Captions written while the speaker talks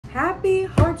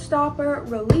Heartstopper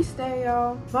release day,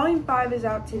 y'all. Volume 5 is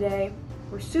out today.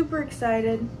 We're super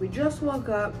excited. We just woke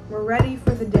up. We're ready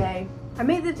for the day. I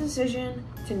made the decision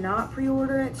to not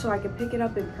pre-order it so I could pick it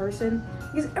up in person,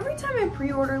 because every time I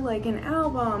pre-order like an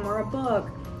album or a book,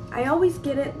 I always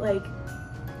get it like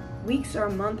weeks or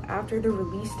a month after the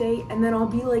release date, and then I'll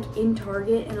be like in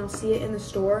Target and I'll see it in the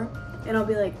store and I'll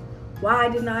be like, why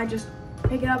didn't I just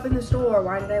pick it up in the store?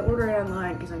 Why did I order it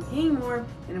online? Because I'm paying more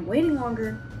and I'm waiting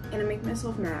longer and I make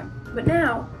myself mad. But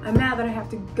now I'm mad that I have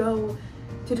to go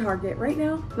to Target right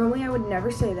now. Normally I would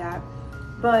never say that,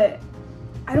 but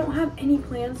I don't have any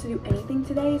plans to do anything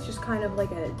today. It's just kind of like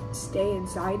a stay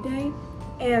inside day,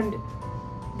 and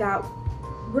that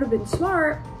would have been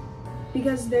smart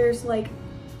because there's like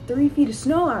 3 feet of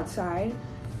snow outside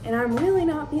and I'm really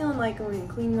not feeling like going and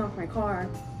cleaning off my car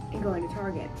and going to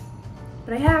Target.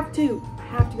 But I have to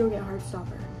go get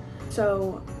Heartstopper.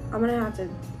 So I'm gonna have to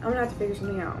figure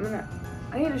something out.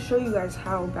 I need to show you guys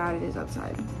how bad it is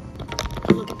outside.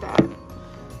 Look at that.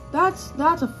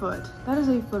 That's a foot. That is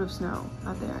a foot of snow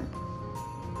out there.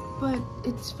 But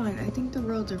it's fine. I think the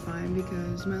roads are fine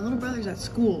because my little brother's at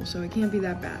school, so it can't be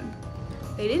that bad.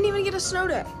 They didn't even get a snow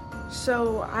day.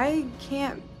 So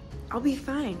I'll be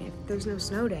fine if there's no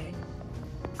snow day.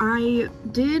 I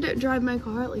did drive my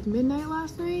car at like midnight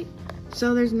last night,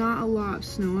 so there's not a lot of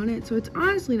snow on it, so it's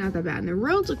honestly not that bad, and the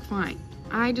roads look fine.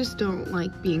 I just don't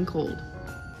like being cold.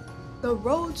 The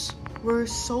roads were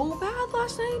so bad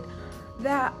last night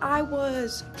that I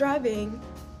was driving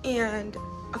and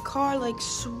a car like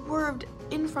swerved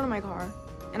in front of my car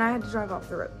and I had to drive off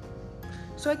the road.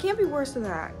 So it can't be worse than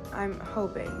that, I'm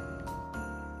hoping.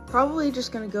 Probably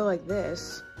just gonna go like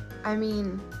this. I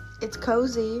mean, it's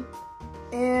cozy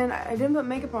and I didn't put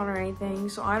makeup on or anything,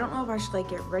 so I don't know if I should like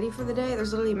get ready for the day.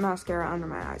 There's literally mascara under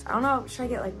my eyes. I don't know, should I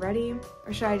get like ready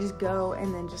or should I just go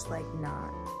and then just like not?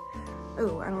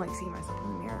 Oh, I don't like seeing myself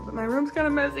in the mirror, but my room's kind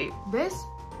of messy. This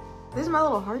is my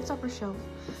little Heartstopper shelf,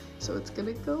 so it's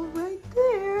gonna go right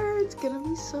there. It's gonna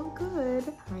be so good.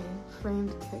 My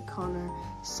framed Kit Connor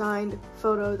signed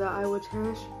photo that I will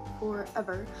cherish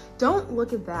forever. Don't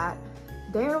look at that.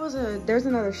 There's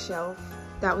another shelf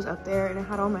that was up there and it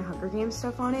had all my Hunger Games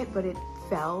stuff on it, but it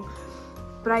fell.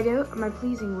 But my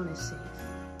pleasing one is safe.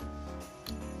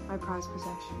 My prized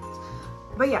possessions.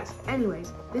 But yes,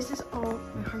 anyways, this is all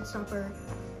my Heartstopper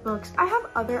books. I have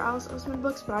other Alice Oseman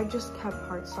books, but I just kept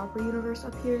Heartstopper Universe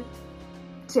up here.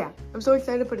 So yeah, I'm so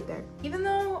excited to put it there. Even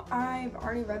though I've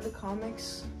already read the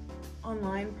comics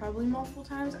online probably multiple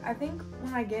times, I think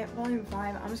when I get volume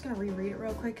 5, I'm just gonna reread it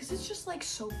real quick because it's just like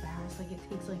so fast. Like it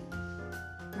takes like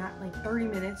not like 30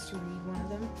 minutes to read one of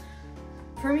them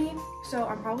for me. So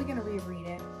I'm probably gonna reread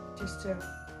it just to,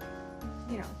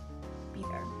 you know, be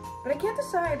there. But I can't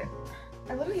decide.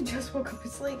 I literally just woke up.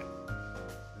 It's like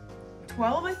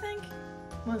 12, I think.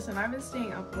 Listen, I've been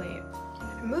staying up late.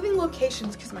 I'm moving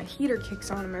locations because my heater kicks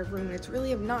on in my room and it's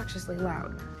really obnoxiously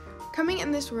loud. Coming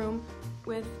in this room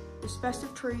with this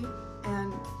festive tree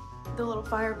and the little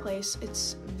fireplace.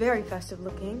 It's very festive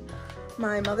looking.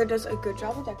 My mother does a good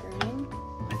job of decorating.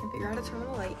 I can figure out how to turn on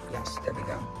the light. Yes, there we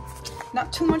go.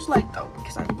 Not too much light though,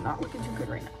 because I'm not looking too good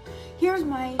right now. Here's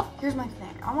my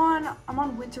thing. I'm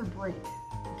on winter break,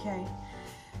 okay?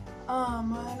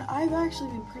 And I've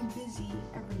actually been pretty busy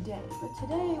every day, but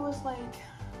today was like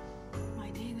my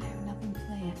day that I have nothing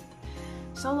planned.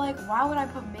 So like, why would I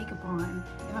put makeup on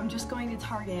if I'm just going to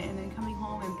Target and then coming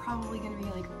home and probably gonna be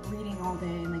like reading all day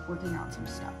and like working on some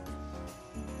stuff?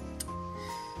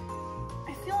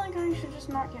 I feel like I should just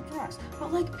not get dressed.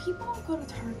 But like, people don't go to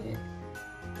Target.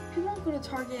 People don't go to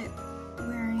Target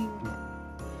wearing,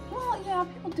 well, yeah,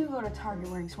 people do go to Target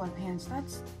wearing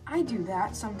sweatpants. I do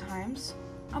that sometimes.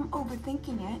 I'm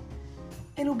overthinking it.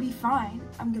 It'll be fine.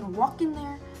 I'm gonna walk in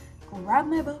there, grab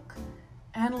my book,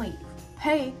 and leave.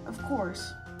 Pay, of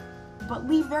course, but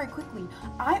leave very quickly.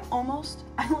 I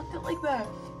looked at like the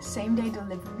same day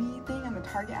delivery thing on the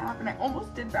Target app and I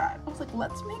almost did that. I was like,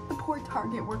 let's make the poor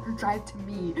Target worker drive to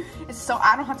me. It's so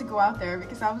I don't have to go out there,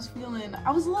 because I was a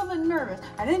little bit nervous.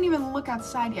 I didn't even look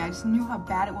outside yet. I just knew how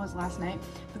bad it was last night.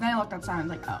 But then I looked outside and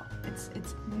I was like, oh,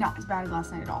 it's not as bad as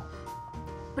last night at all.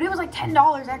 But it was like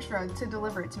 $10 extra to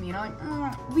deliver it to me. And I'm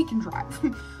like, we can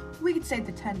drive. We could save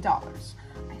the $10.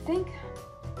 I think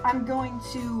I'm going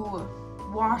to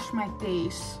wash my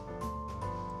face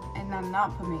and then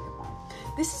not put makeup on.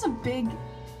 This is a big,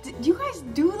 do you guys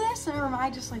do this or am I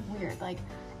just like weird? Like,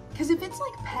 cause if it's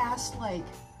like past like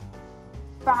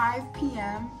 5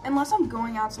 p.m., unless I'm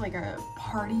going out to like a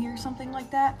party or something like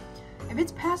that, if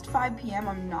it's past 5 p.m.,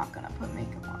 I'm not gonna put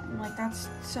makeup on. Like, that's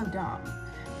so dumb.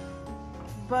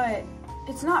 But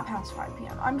It's not past 5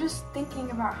 p.m. I'm just thinking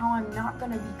about how I'm not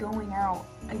gonna be going out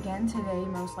again today,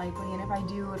 most likely. And if I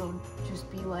do, it'll just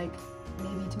be like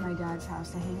maybe to my dad's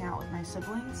house to hang out with my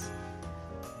siblings.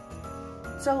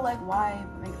 So like, why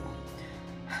make fun?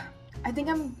 I think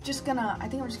I'm just gonna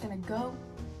go.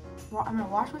 Well, I'm gonna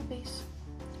wash my face.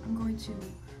 I'm going to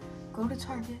go to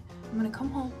Target. I'm gonna come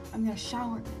home. I'm gonna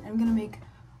shower. And I'm gonna make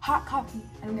hot coffee.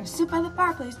 And I'm gonna sit by the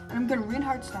fireplace. And I'm gonna read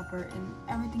Heartstopper. And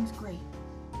everything's great.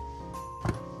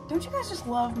 Don't you guys just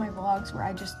love my vlogs where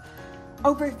I just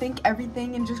overthink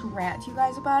everything and just rant to you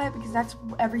guys about it? Because that's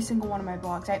every single one of my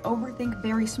vlogs. I overthink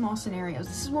very small scenarios.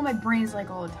 This is what my brain is like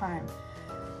all the time.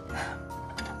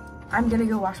 I'm gonna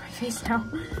go wash my face now.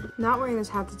 Not wearing this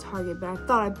hat to Target, but I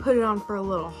thought I'd put it on for a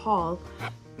little haul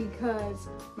because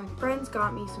my friends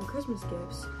got me some Christmas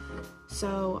gifts,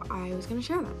 so I was gonna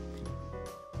share them.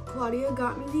 Claudia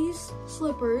got me these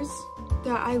slippers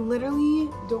that I literally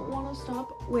don't want to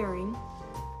stop wearing.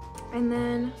 And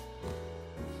then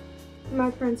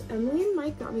my friends Emily and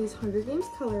Mike got me this Hunger Games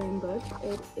coloring book.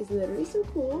 It is literally so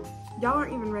cool. Y'all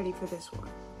aren't even ready for this one.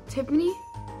 Tiffany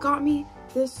got me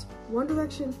this One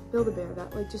Direction Build-A-Bear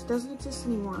that like just doesn't exist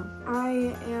anymore.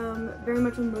 I am very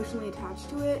much emotionally attached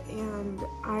to it and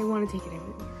I want to take it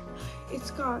everywhere. It's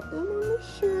got them on the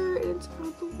shirt, and it's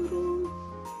got the little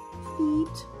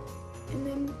feet, and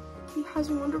then he has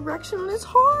One Direction on his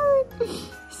heart.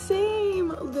 Same,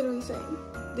 literally same.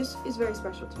 This is very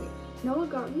special to me. Noah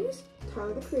got me this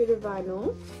Tyler the Creator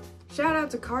vinyl. Shout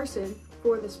out to Carson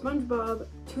for the SpongeBob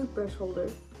toothbrush holder.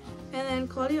 And then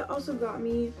Claudia also got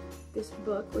me this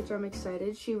book, which I'm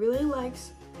excited. She really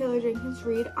likes Taylor Jenkins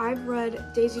Reid. I've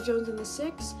read Daisy Jones and the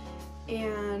Six,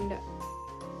 and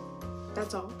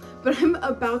that's all. But I'm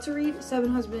about to read 7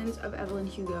 Husbands of Evelyn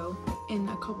Hugo in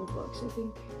a couple books. I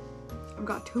think I've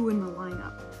got 2 in the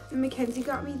lineup. And Mackenzie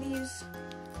got me these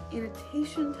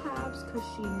annotation tabs because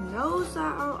she knows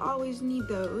that I'll always need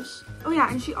those. Oh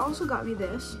yeah, and she also got me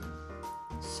this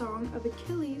Song of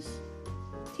Achilles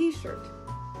t-shirt.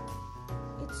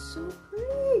 It's so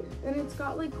pretty, and it's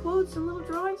got like quotes and little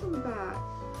drawings on the back.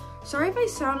 Sorry if I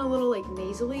sound a little like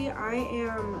nasally. I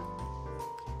am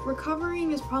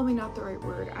recovering is probably not the right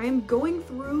word. I am going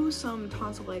through some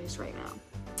tonsillitis right now.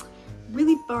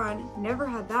 Really fun, never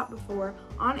had that before,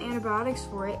 on antibiotics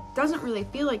for it. Doesn't really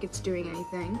feel like it's doing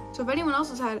anything. So if anyone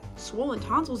else has had swollen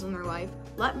tonsils in their life,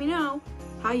 let me know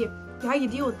how you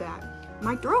deal with that.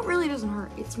 My throat really doesn't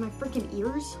hurt. It's my freaking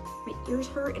ears. My ears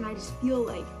hurt and I just feel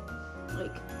like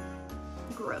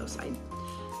gross. I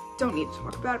don't need to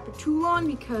talk about it for too long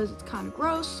because it's kind of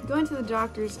gross. I'm going to the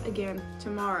doctor's again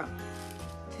tomorrow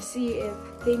to see if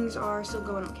things are still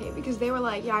going okay, because they were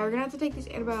like, yeah, you're gonna have to take these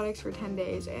antibiotics for 10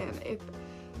 days, and if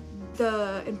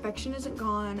the infection isn't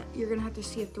gone, you're gonna have to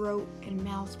see a throat and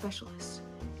mouth specialist.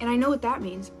 And I know what that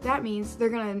means. That means they're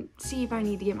gonna see if I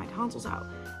need to get my tonsils out,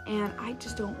 and I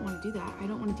just don't want to do that. I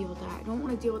don't want to deal with that. I don't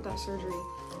want to deal with that surgery.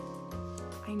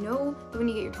 I know that when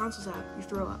you get your tonsils out, you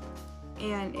throw up,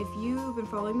 and if you've been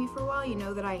following me for a while, you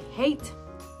know that I hate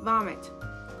vomit.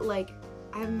 Like,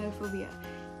 I have emetophobia.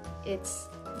 It's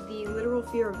the literal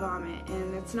fear of vomit,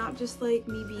 and it's not just like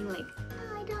me being like,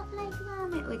 oh, I don't like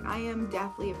vomit. Like, I am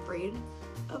deathly afraid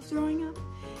of throwing up,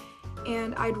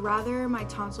 and I'd rather my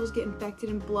tonsils get infected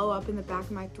and blow up in the back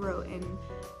of my throat and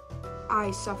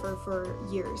I suffer for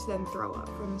years than throw up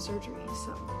from the surgery.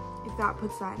 So if that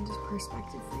puts that into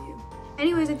perspective for you.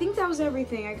 Anyways, I think that was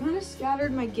everything. I kind of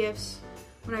scattered my gifts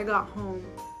when I got home.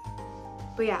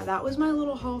 But yeah, that was my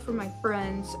little haul for my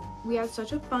friends. We had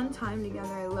such a fun time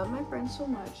together. I love my friends so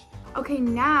much. Okay,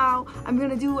 now I'm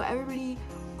gonna do what everybody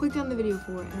clicked on the video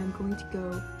for, and I'm going to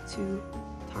go to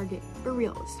Target for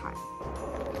real this time.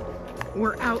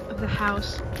 We're out of the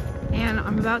house, and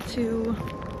I'm about to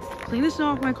clean the snow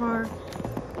off my car.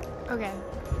 Okay,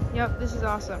 yep, this is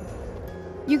awesome.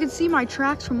 You can see my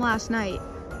tracks from last night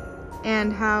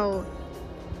and how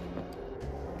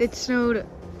it snowed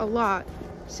a lot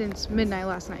since midnight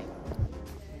last night.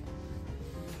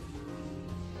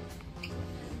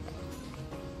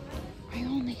 I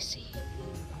only see.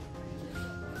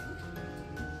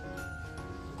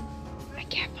 I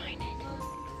can't find it.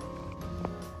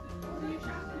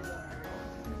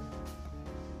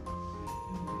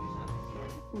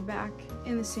 We're back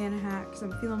in the Santa hat because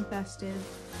I'm feeling festive.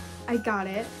 I got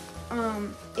it.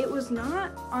 It was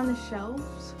not on the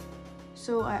shelves,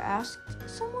 so I asked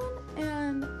someone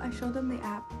and I showed them the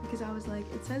app because I was like,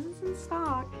 it says it's in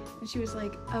stock, and she was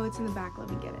like, oh, it's in the back, let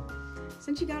me get it.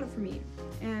 So she got it for me,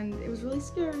 and it was really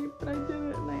scary, but I did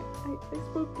it, and I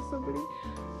spoke to somebody,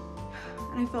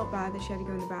 and I felt bad that she had to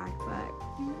go in the back, but I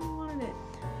really wanted it.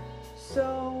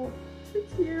 So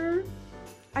it's here.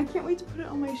 I can't wait to put it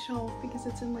on my shelf because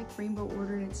it's in like rainbow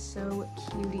order and it's so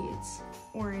cutie. It's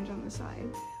orange on the side.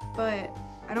 But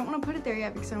I don't want to put it there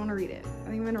yet because I want to read it. I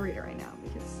think I'm going to read it right now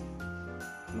because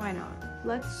why not?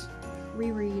 Let's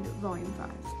reread volume 5.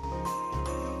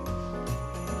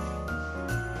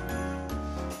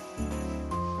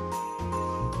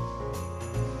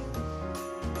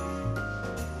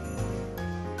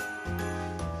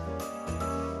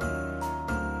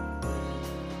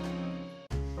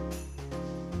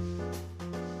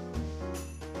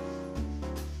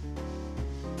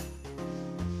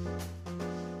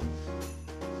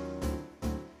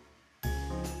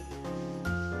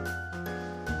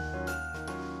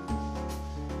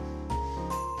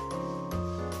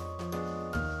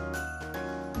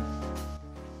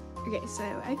 Okay, so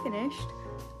I finished.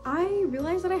 I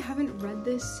realized that I haven't read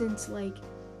this since like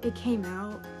it came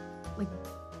out like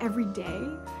every day.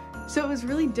 So it was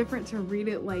really different to read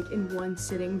it like in one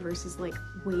sitting versus like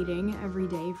waiting every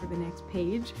day for the next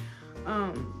page.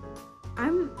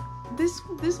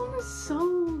 This one is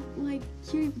so like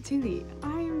cutie patootie.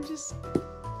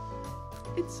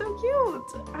 It's so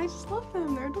cute. I just love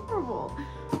them. They're adorable.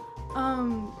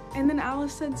 And then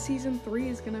Alice said season 3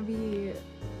 is gonna be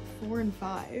 4 and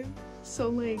 5. So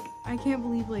like I can't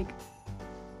believe like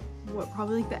what,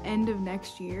 probably like the end of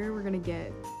next year we're gonna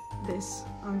get this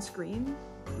on screen,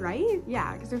 right?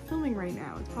 Yeah, because they're filming right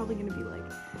now. It's probably gonna be like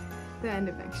the end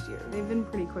of next year. They've been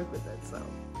pretty quick with it, so.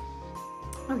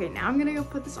 Okay, now I'm gonna go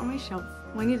put this on my shelf.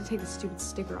 Well, I need to take this stupid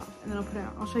sticker off and then I'll put it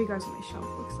out. I'll show you guys what my shelf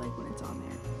looks like when it's on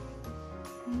there.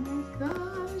 Oh my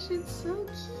gosh, it's so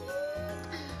cute.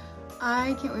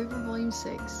 I can't wait for volume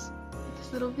 6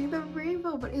 because it'll be the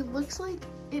rainbow, but it looks like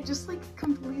it just like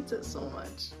completes it so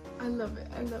much. I love it.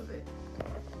 I love it.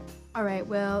 All right,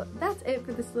 well, that's it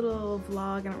for this little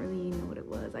vlog. I don't really know what it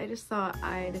was. I just thought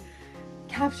I'd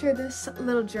capture this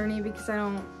little journey because I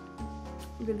don't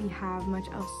really have much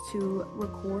else to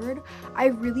record.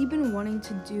 I've really been wanting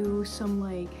to do some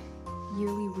like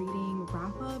yearly reading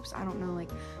wrap-ups. I don't know, like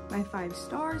my 5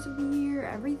 stars of the year,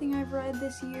 everything I've read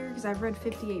this year, because I've read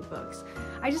 58 books.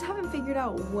 I just haven't figured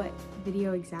out what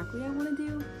video exactly I want to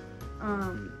do,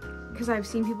 because I've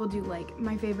seen people do like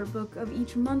my favorite book of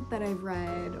each month that I've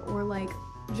read, or like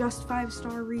just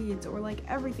 5-star reads, or like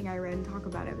everything I read and talk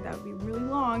about it, but that would be really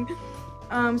long.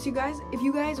 So you guys, if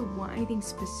you guys want anything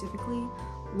specifically,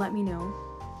 let me know,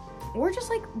 or just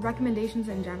like recommendations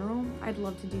in general. I'd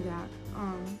love to do that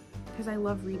because I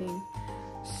love reading.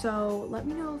 So let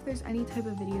me know if there's any type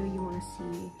of video you want to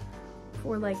see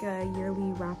for like a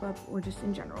yearly wrap-up or just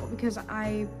in general, because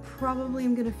I probably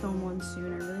am gonna film one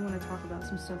soon. I really want to talk about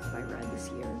some stuff that I read this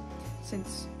year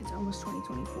since it's almost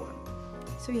 2024.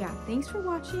 So yeah, thanks for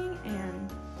watching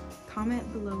and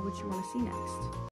comment below what you want to see next.